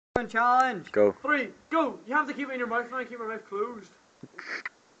Challenge. Go. 3, go! You have to keep it in your mouth, and I keep my mouth closed.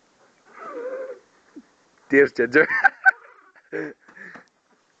 Dave's ginger. No,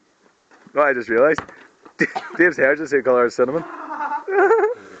 I just realised. Dave's hair is the same colour as cinnamon.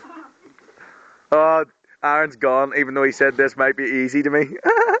 Oh, Aaron's gone, even though he said this might be easy to me. He's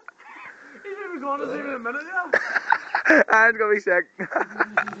been gone, it's even a minute, yeah. Aaron's gonna be sick.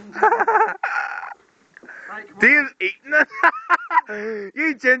 Right, come on. Dave's eating it.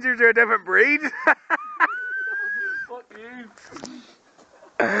 You gingers are a different breed. Fuck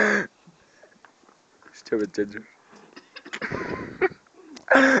you. Stupid ginger.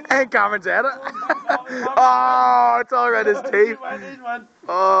 And Cameron's at it. Oh, it's all around his teeth.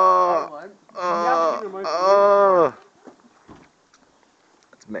 Oh, oh.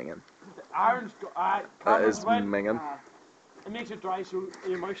 It's minging. Aaron's That is minging. It makes it dry, so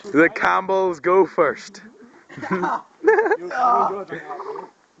your mouth so The Campbells go first.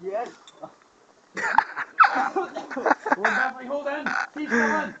 Yes. Bethany, hold in. Keep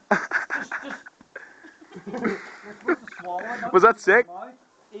coming. Just. You're supposed to swallow it. Was that sick?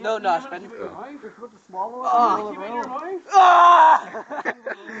 No, no, it's fine. You're supposed to swallow it. Keep it in your mouth.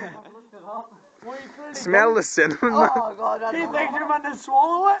 Smell the cinnamon. Oh god, that's He thinks you're meant to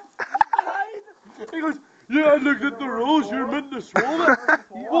swallow it. He goes, yeah, I looked at the rules, you're meant to swallow it.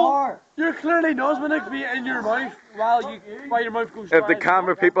 Well, you're clearly not meant to be in your mouth while your mouth goes dry. If the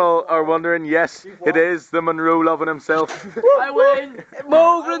camera people are wondering, yes, it is the Monroe loving himself. I win.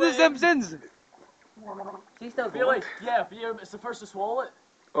 Mo from The Simpsons. She's still Feel like, yeah, it's the first to swallow it.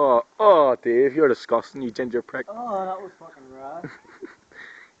 Oh, Dave, you're disgusting, you ginger prick. Oh, that was fucking rad.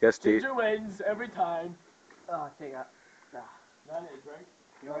 Yes, Dave. Ginger wins every time. Oh, take that. That is right.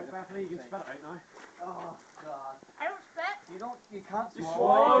 You alright, Bethany? You can spit it out now. Oh god. I don't spit. You can't You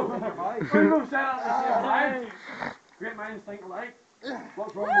swallow. swallow. We both said it at the same time. Great minds think alike.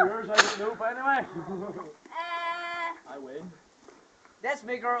 What's wrong with yours? I don't know, but anyway. I win. Let's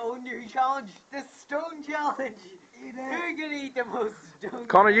make our own new challenge. The stone challenge. Who can eat the most stone?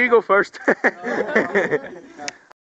 Connor, you go first.